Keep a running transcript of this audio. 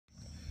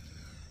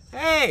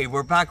Hey,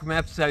 we're back from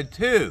episode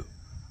 2.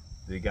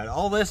 We got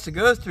all this to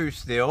go through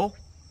still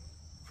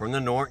from the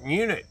Norton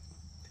unit.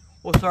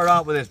 We'll start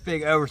off with this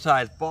big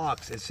oversized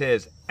box. It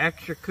says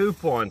extra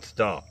coupon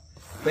stuff,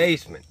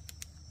 basement.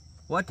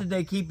 What did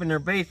they keep in their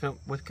basement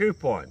with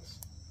coupons?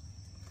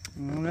 I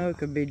don't know, it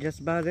could be just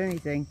about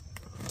anything.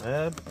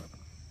 I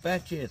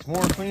bet you it's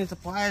more cleaning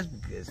supplies,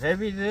 as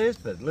heavy as it is,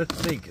 but let's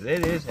see, because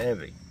it is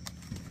heavy.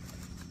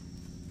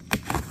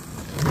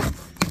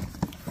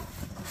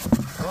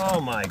 Oh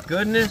my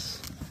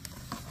goodness.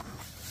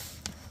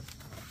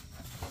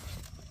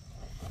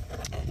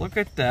 Look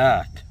at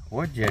that.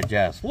 Would you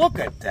just look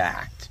at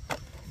that?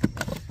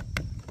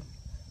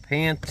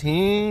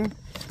 Pantene.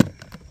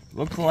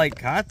 Looks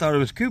like, I thought it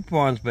was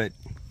coupons, but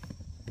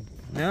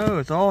no,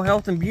 it's all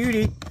health and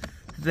beauty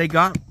they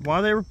got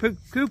while they were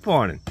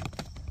couponing.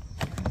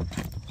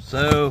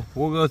 So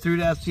we'll go through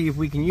that, see if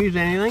we can use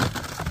anything.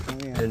 Oh,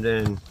 yeah. And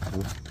then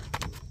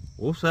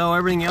we'll sell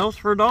everything else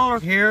for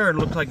 $1. Here it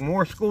looks like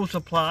more school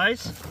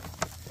supplies.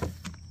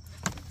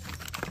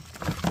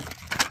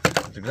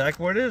 That's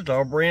exactly what it is. It's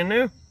all brand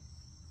new.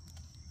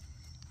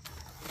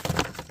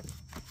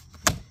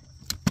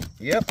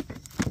 Yep.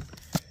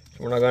 So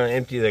we're not going to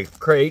empty the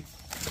crate.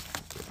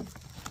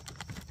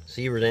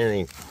 See if there's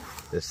anything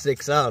that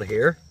sticks out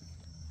here.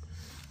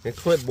 A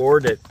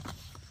clipboard that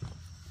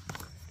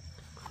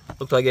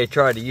looks like they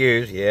tried to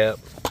use. Yep.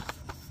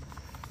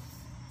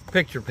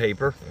 Picture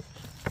paper.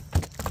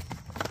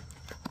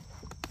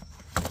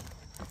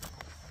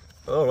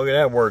 Oh, look at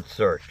that word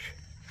search.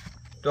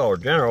 Dollar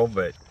General,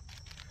 but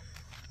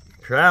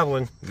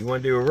traveling, you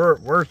want to do a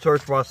word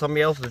search while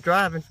somebody else is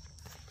driving.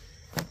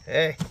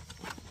 Hey,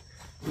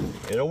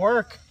 it'll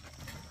work.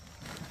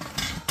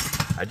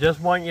 I just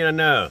want you to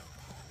know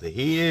the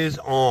heat is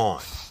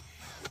on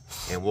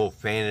and we'll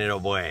fan it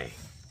away.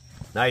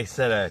 Nice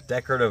set of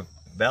decorative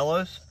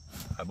bellows.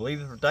 I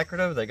believe they're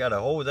decorative. They got a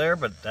hole there,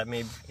 but that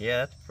may, yeah,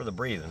 that's for the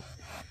breathing.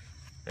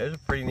 Those are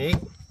pretty neat.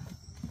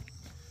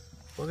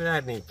 Look at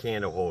that neat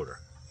candle holder.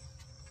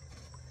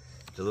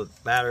 It's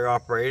battery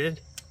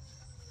operated.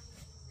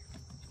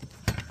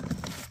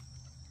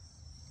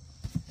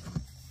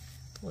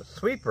 A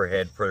sweeper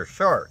head for a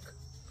shark.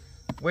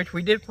 Which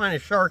we did find a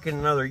shark in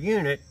another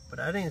unit, but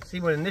I didn't see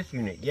one in this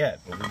unit yet.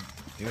 But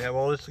we do have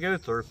all this to go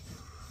through.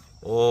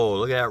 Oh,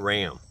 look at that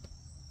ram.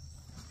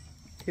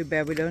 Too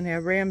bad we don't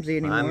have Ramsey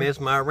anymore. I miss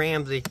my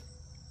Ramsey.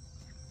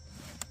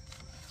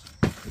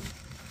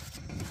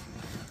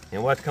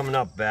 And what's coming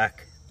up,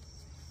 Beck?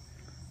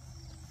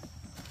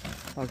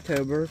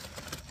 October,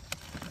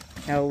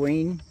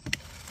 Halloween.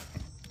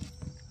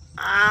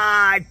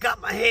 Ah, I got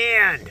my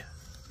hand.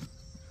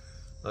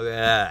 Look at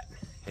that.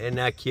 Isn't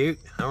that cute?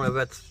 I don't know if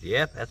that's,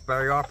 yep, that's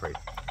battery operated.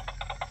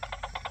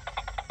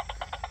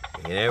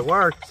 And it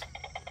works.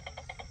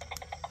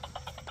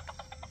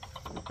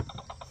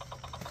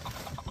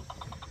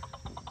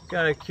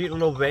 Got a cute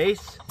little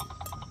vase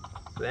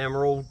with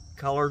emerald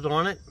colors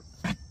on it.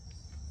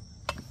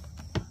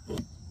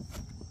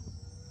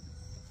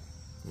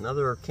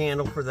 Another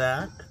candle for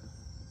that.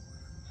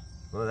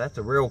 Well, that's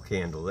a real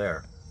candle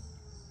there.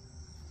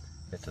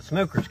 It's a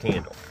smoker's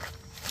candle.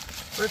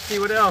 Let's see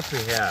what else we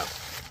have.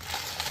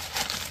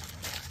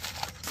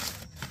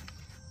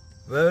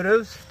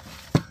 Votives.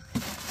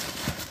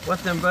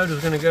 What's them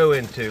votives gonna go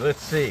into?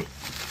 Let's see.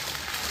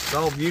 It's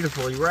all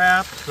beautifully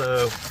wrapped,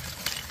 so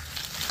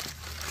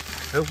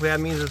hopefully that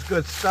means it's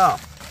good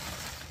stuff.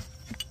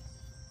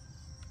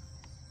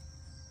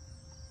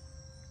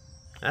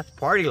 That's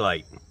Party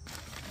Light.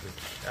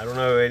 I don't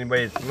know if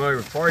anybody's familiar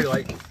with Party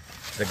Light.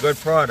 It's a good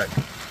product.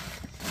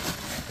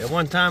 At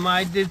one time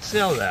I did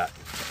sell that.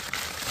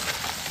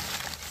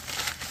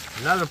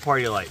 Another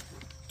Party Light.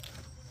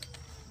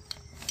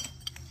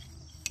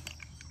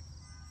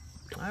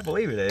 I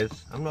believe it is.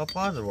 I'm not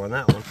positive on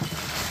that one.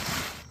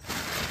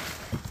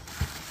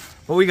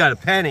 But we got a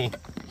penny.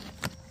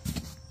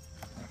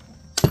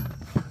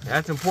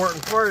 That's an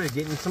important part of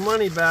getting some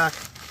money back.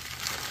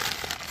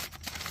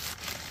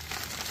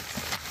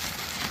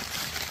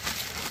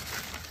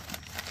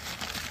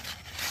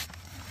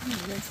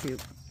 That's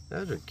cute.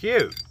 Those are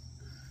cute.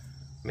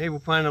 Maybe we'll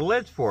find the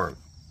lids for them.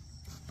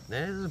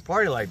 That is a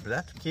Party Light, but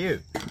that's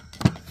cute.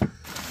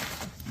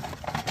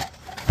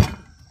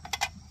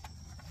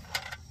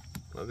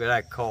 Look at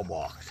that call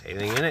box.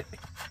 Anything in it?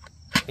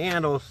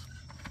 Handles.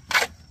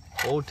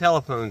 Old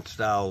telephone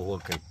style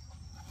looking.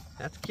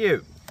 That's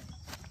cute.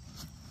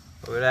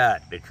 Look at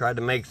that. They tried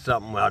to make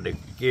something out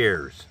of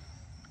gears.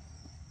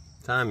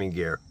 Timing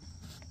gear.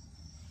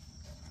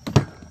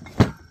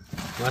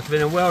 Must have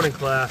been in welding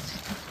class.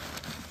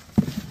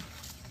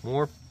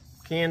 More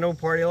candle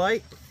Party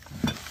Light.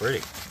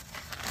 Pretty.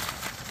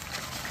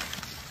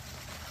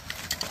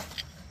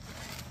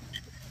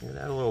 Look at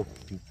that little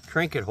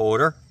trinket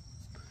holder.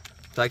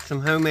 It's like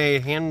some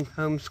homemade,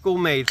 home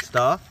school-made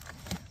stuff.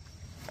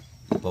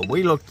 But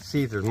we look to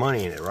see if there's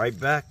money in it, right,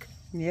 Beck?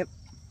 Yep.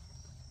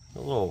 A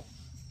little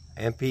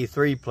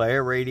MP3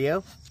 player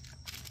radio.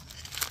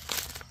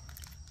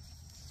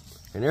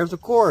 And there's the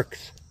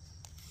corks.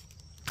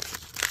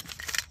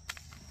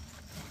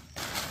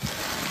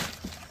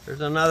 There's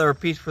another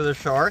piece for the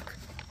shark.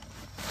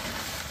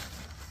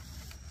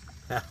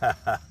 Look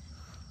at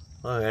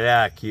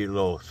that cute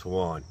little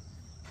swan.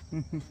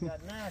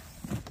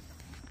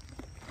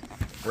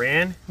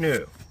 Brand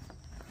new.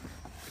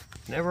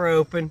 Never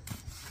opened.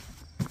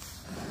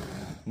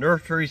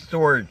 Nursery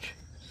storage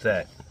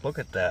set. Look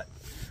at that.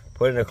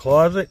 Put it in a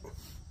closet.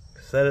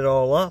 Set it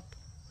all up.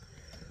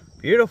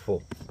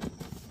 Beautiful.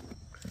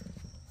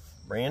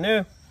 Brand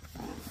new.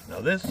 Now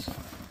this,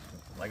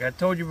 like I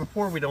told you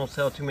before, we don't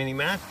sell too many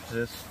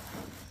mattresses.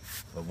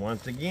 But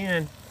once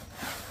again,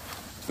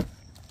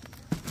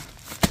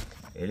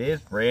 it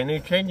is brand new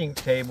changing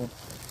table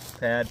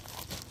pad.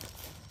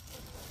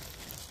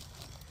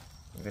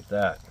 Look at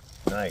that.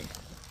 Nice.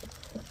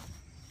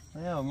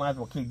 Well, we might as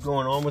well keep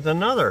going on with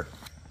another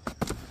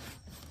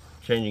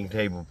changing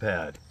table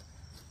pad.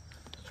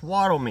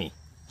 Swaddle Me.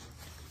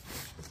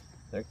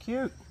 They're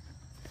cute.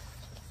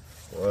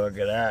 Look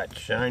at that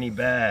shiny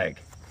bag.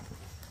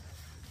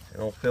 I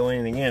don't feel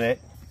anything in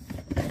it.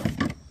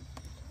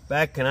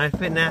 Back, can I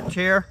fit in that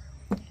chair?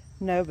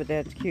 No, but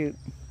that's cute.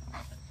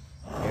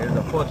 Here's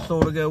a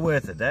footstool to go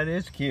with it. That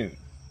is cute.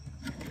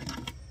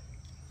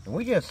 And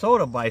we just sold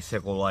a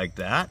bicycle like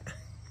that,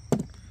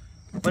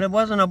 but it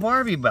wasn't a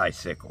Barbie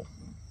bicycle.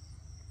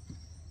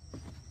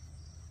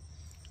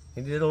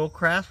 They did a little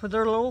crafts with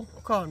their little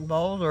cotton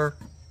balls or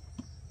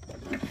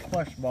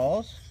plush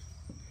balls.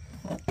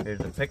 Here's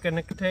a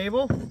picnic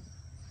table.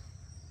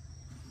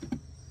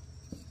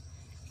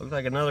 Looks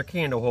like another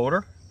candle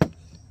holder.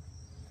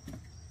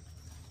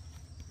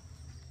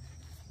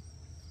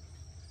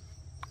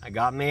 I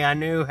got me a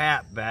new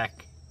hat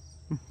back.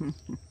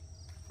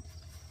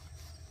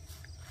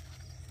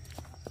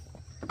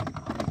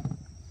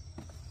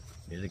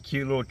 There's a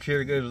cute little chair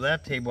that goes with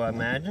that table, I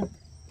imagine.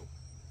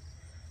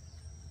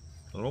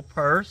 A little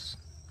purse.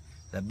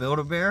 Is that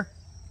Build-A-Bear?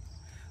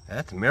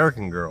 That's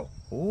American Girl.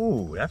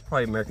 Ooh, that's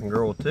probably American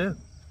Girl too.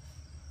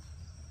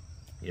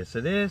 Yes,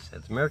 it is.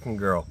 That's American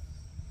Girl.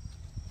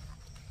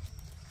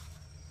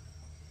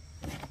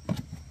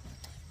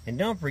 And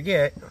don't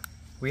forget,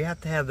 we have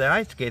to have the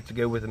ice skates to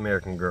go with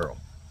American Girl.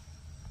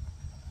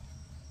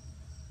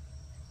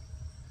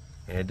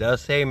 And it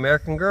does say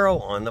American Girl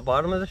on the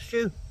bottom of the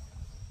shoe.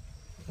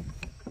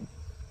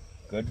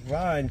 Good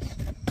finds.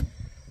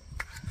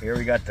 Here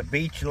we got the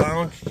beach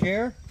lounge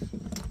chair.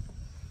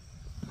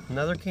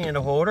 Another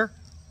candle holder.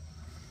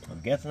 I'm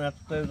guessing that's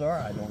what those are.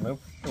 I don't know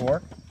for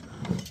sure.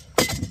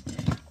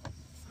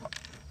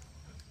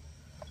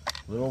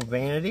 Little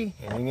vanity.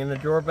 Anything in the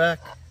drawer back?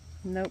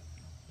 Nope.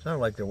 Sounded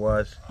like there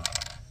was.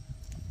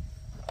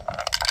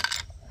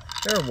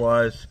 There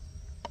was.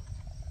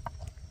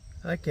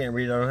 I can't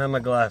read. I don't have my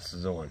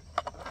glasses on.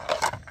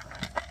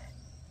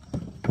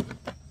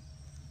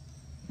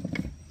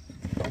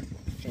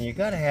 And you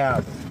gotta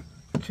have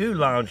 2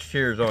 lounge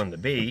chairs on the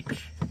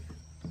beach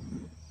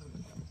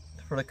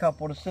for the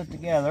couple to sit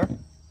together,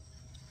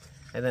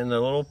 and then the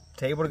little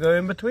table to go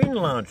in between the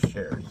lounge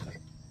chairs.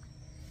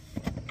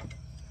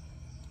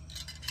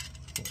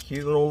 A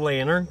cute little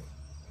lantern,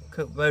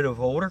 votive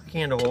holder,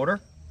 candle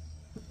holder.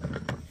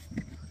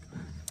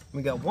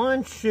 We got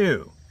one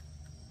shoe.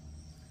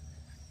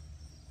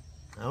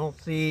 I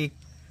don't see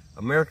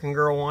American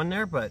Girl on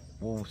there, but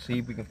we'll see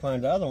if we can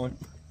find the other one.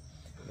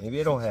 Maybe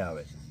it'll have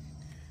it.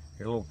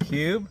 Here's a little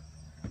cube.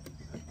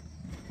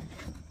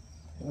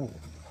 Ooh.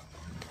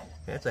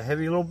 That's a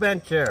heavy little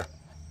bench chair.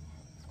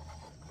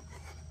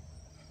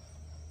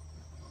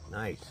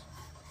 Nice.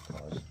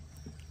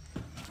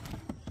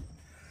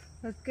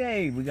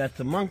 Okay, we got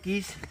the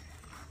monkeys.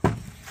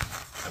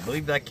 I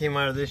believe that came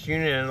out of this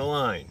unit and the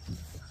line.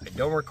 I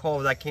don't recall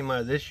if that came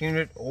out of this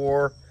unit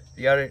or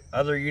the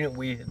other unit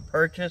we had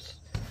purchased.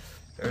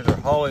 There's our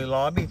Holly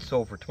Lobby. It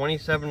sold for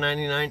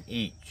 $27.99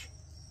 each.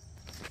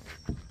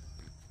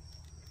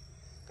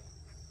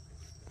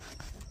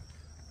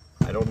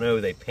 I don't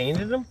know, they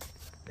painted them.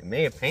 They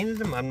may have painted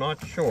them, I'm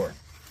not sure.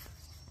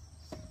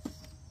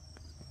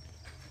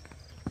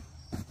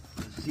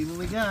 Let's see what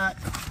we got.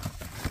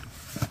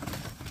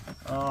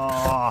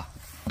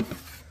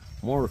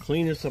 More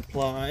cleaning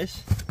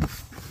supplies.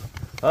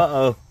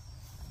 Uh-oh.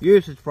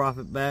 Usage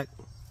profit back.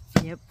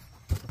 Yep.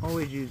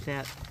 Always use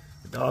that.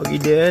 Doggy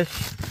dish.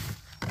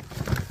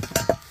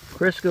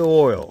 Crisco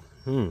oil.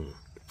 In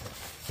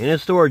a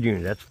storage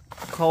unit. That's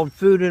called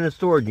food in a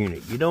storage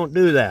unit. You don't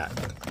do that.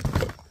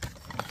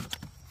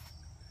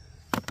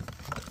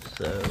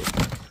 So,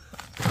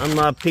 I'm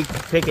not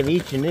picking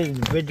each and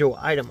individual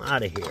item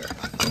out of here.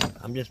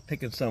 I'm just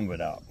picking some of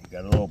it out.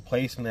 Got a little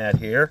placemat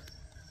here.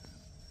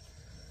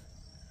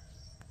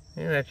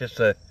 And that's just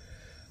a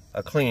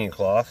cleaning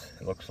cloth,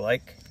 it looks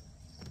like.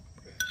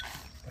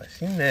 I've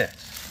seen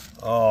this.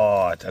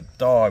 Oh, it's a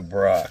dog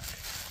brush.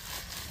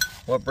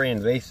 What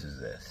brand vase is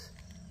this?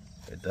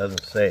 It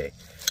doesn't say.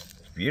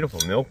 It's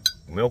beautiful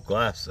milk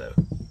glass though.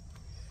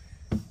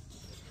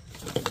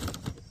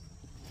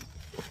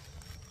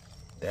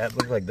 That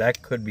looks like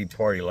that could be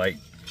Party Light.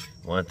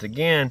 Once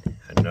again,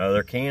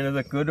 another can of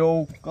the good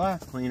old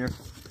glass cleaner.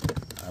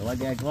 I like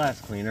that glass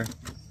cleaner.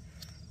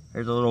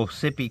 There's a little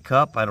sippy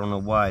cup. I don't know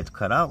why it's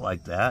cut out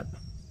like that.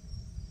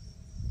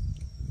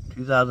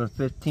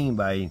 2015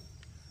 by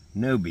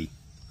Nobi.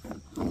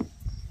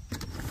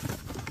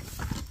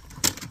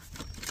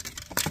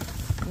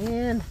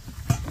 And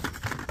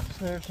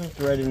there's some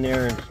thread in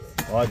there and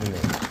odds and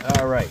ends.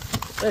 Alright,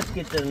 let's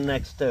get to the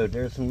next stove.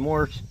 There's some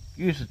more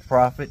usage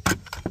profit.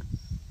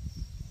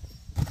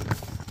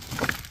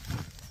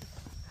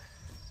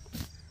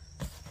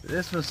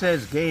 This one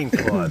says game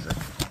closet.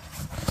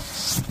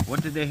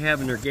 What did they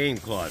have in their game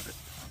closet?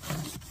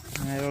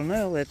 I don't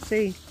know. Let's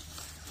see.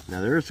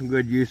 Now there is some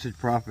good usage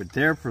profit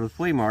there for the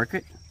flea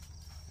market.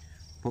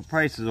 Put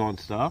prices on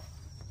stuff.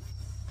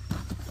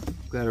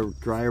 Got a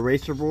dry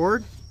eraser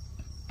board.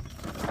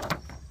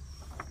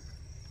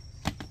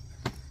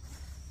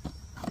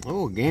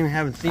 Oh, a game I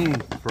haven't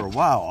seen for a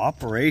while.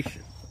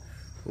 Operation.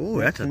 Oh,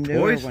 that's a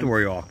Toy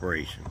Story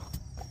Operation.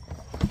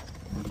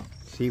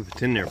 Let's see if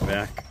it's in there,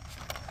 Beck.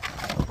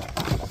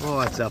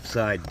 Oh, it's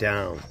upside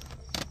down.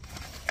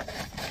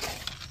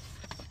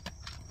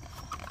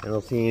 I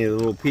don't see any of the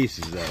little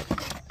pieces though.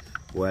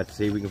 We'll have to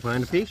see if we can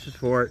find the pieces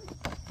for it.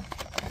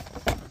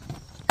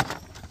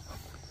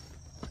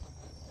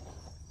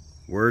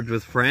 Words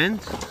with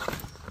Friends.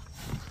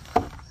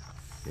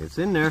 It's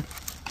in there.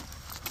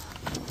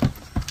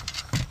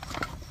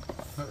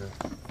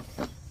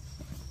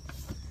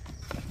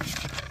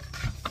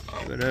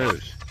 Look at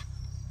those.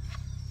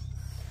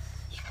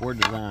 Sport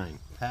design.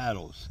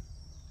 Paddles.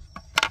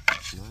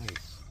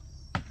 Nice.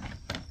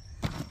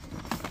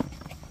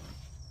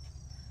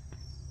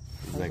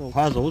 Like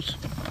puzzles,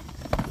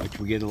 which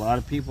we get a lot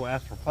of people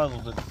ask for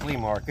puzzles at the flea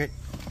market.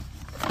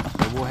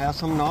 So we'll have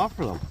something to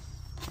offer them.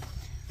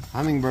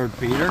 Hummingbird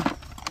feeder.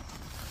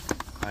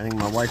 I think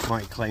my wife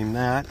might claim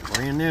that.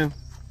 Brand new.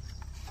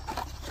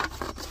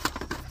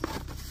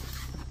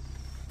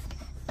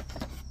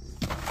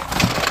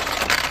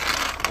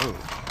 Oh,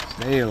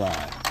 Stay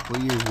Alive.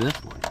 We'll use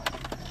this one.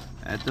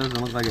 That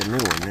doesn't look like a new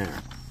one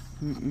there.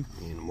 And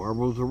the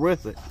marbles are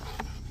with it.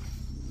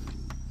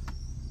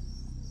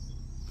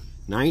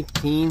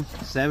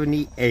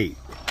 1978.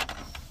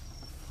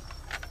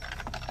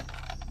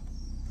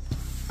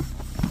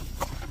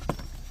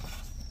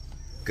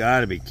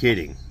 Gotta be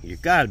kidding. You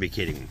gotta be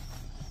kidding me.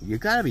 You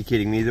gotta be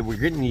kidding me that we're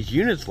getting these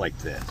units like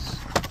this.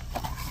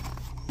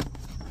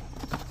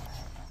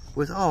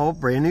 With all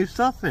brand new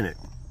stuff in it.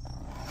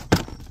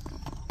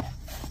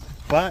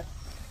 But,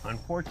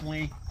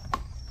 unfortunately,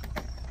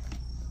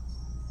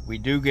 we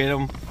do get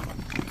them,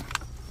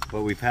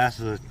 but we pass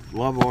the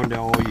love on to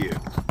all you.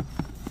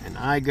 An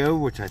iGo,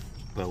 which I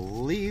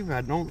believe,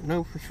 I don't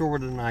know for sure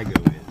what an iGo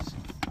is.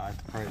 I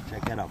have to try to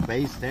check that out.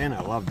 Base 10,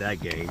 I love that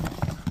game.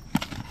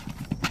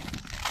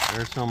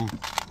 There's some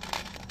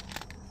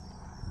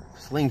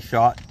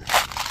slingshot. There's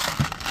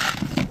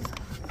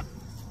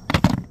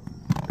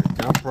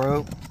jump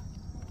rope.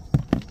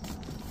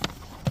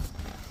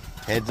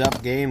 Heads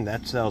up game,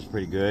 that sells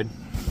pretty good.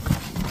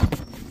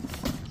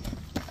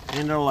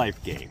 And a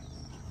life game.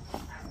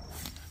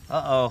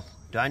 Uh-oh,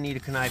 do I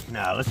need a knife?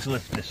 Now, let's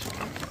lift this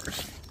one up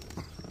first.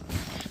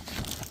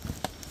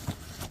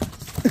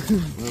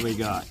 What do we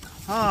got?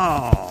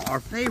 Oh, our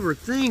favorite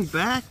thing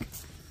back.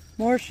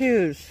 More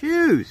shoes.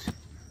 Shoes.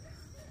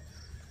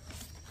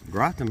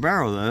 Groton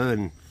Barrow though,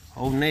 and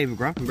Old Navy.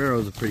 Groton Barrow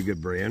is a pretty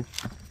good brand.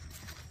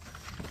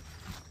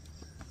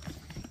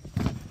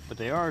 But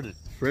they are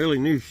fairly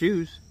new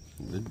shoes.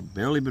 They've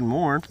barely been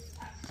worn.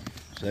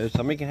 So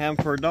somebody can have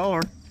them for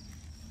 $1.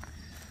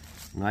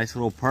 Nice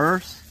little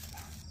purse.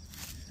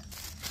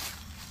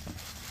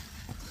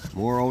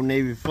 More Old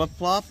Navy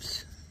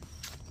flip-flops.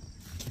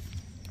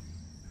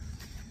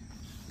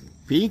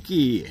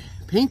 Pinky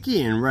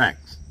and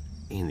Rex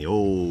and the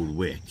Old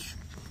Witch.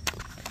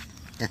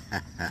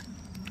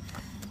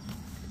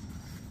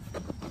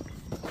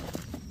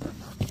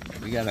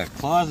 We got a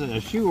closet, a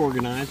shoe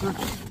organizer,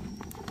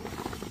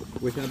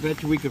 which I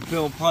bet you we could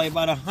fill probably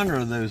about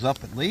 100 of those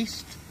up at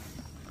least.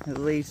 At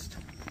least.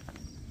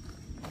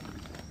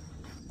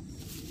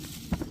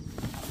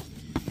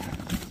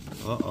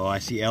 Uh-oh, I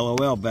see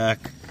LOL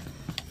back.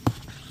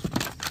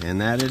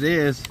 And that it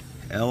is.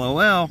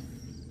 LOL.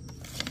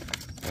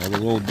 All the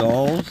little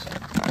dolls.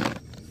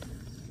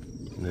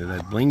 They're the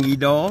blingy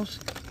dolls.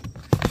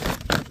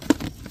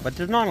 But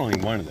there's not only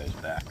one of those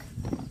back.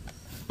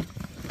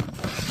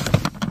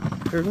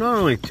 There's not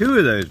only 2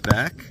 of those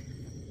back.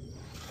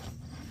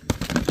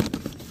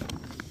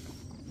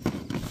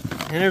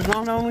 And there's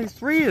not only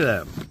 3 of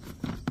them.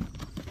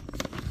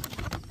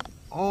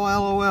 All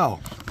LOL.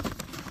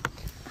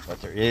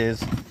 But there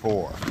is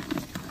 4.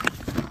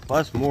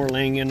 Plus more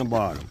laying in the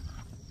bottom.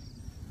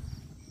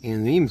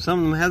 And even some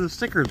of them have the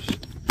stickers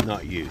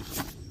not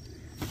used.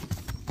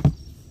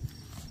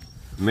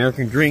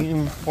 American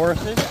Dream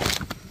horses.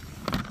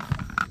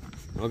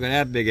 Look at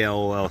that big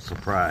LOL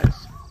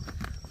surprise.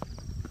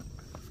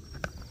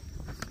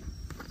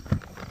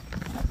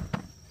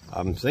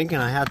 I'm thinking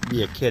I have to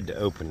be a kid to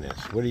open this.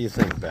 What do you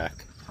think, Beck?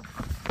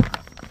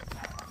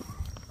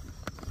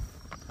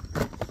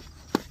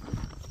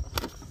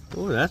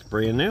 Oh, that's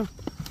brand new.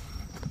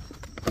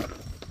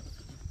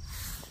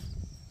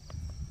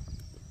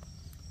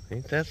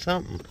 Ain't that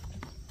something?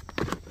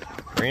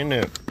 Brand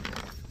new.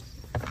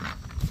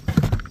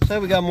 So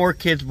we got more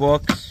kids'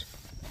 books.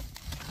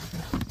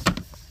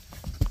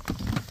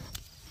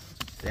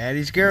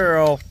 Daddy's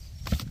Girl.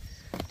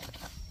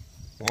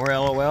 More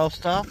LOL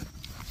stuff.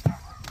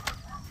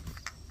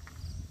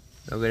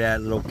 Look at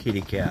that little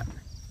kitty cat.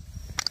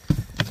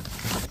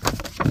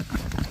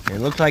 And it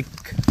looks like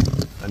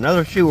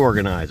another shoe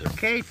organizer.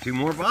 Okay, 2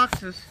 more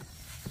boxes.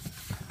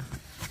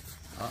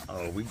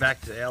 Uh-oh, we back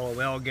to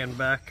LOL again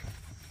back?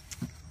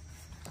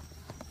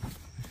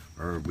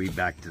 Or are we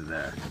back to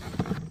the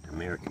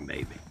American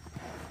Baby?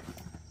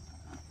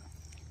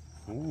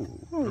 Ooh,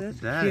 Oh, look that's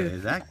at that. cute.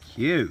 Is that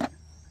cute?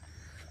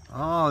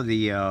 Oh,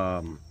 the,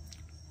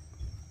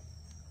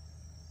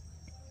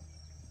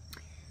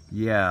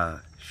 yeah,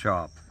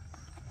 shop.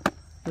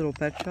 Little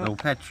pet shop. Little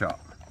pet shop.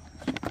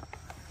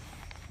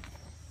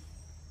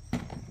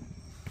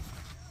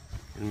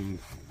 And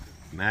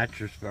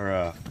mattress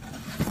for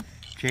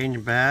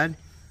changing pad.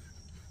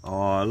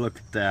 Oh, look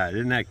at that.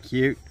 Isn't that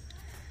cute?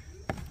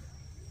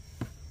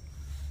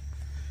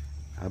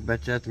 I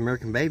bet you that's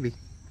American Baby.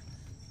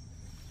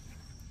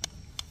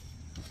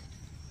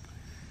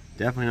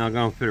 Definitely not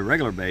going to fit a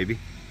regular baby.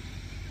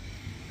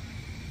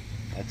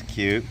 That's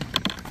cute.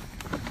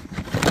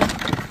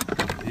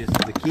 This is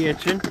the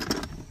kitchen.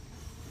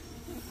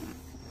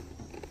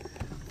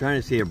 Trying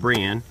to see a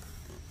brand.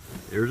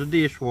 There's a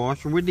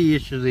dishwasher with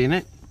dishes in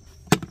it.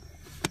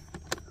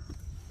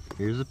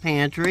 Here's the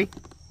pantry.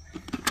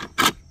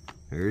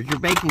 There's your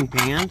baking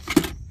pans.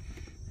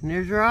 And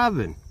there's your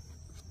oven.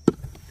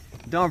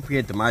 Don't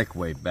forget the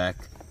microwave back.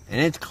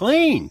 And it's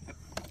clean.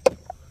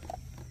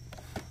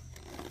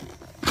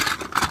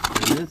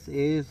 And this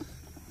is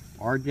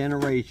Our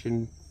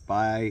Generation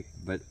by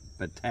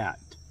Batat.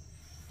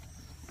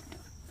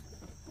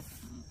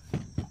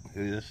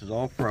 Who this is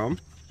all from.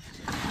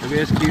 Look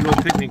at this cute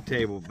little picnic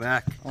table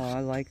back. Oh, I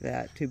like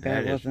that. Too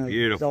bad That it is wasn't an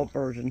beautiful. adult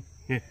version.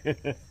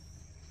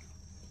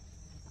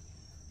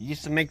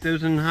 Used to make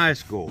those in high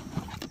school.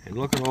 And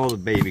look at all the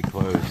baby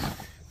clothes.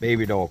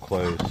 Baby doll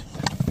clothes.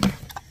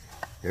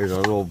 There's a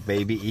little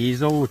baby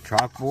easel with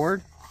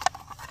chalkboard.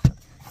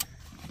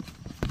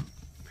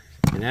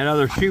 And that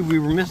other shoe we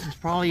were missing is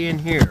probably in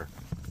here.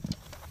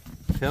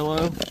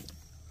 Pillow.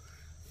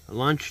 A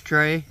lunch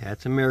tray.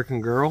 That's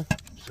American Girl.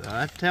 So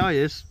I tell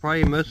you, this is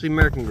probably mostly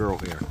American Girl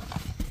here.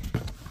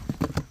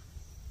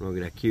 Look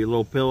at that cute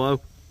little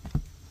pillow.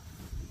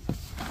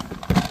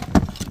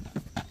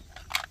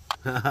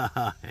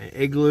 An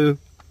igloo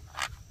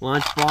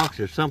lunchbox.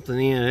 There's something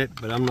in it,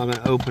 but I'm not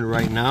going to open it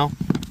right now.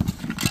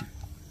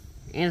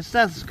 And a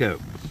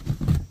stethoscope.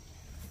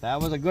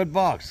 That was a good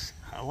box.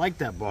 I like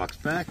that box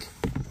back.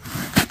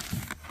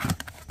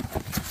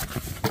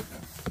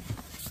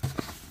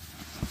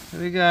 So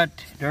we got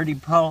dirty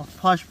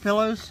plush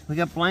pillows. We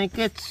got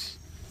blankets.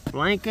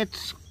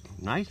 Blankets.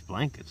 Nice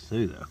blankets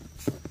too, though.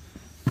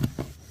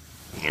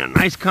 And a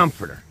nice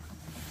comforter.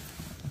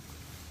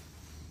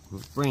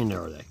 What brand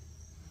are they?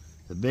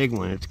 The big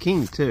one. It's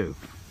King too.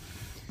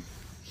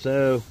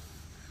 So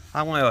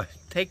I want to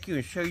take you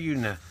and show you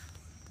in the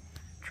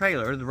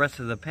trailer the rest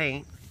of the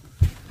paint.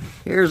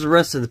 Here's the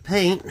rest of the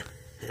paint.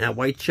 That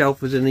white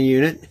shelf was in the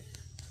unit,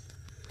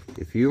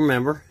 if you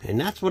remember, and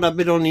that's what I've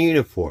been on the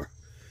unit for.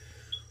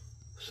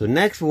 So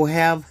next we'll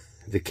have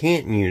the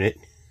Canton unit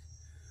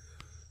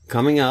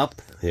coming up.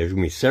 There's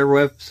going to be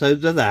several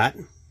episodes of that.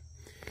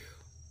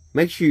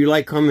 Make sure you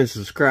like, comment,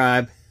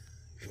 subscribe.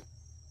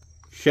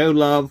 Show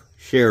love,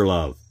 share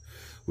love.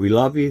 We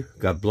love you.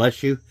 God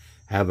bless you.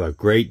 Have a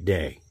great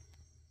day.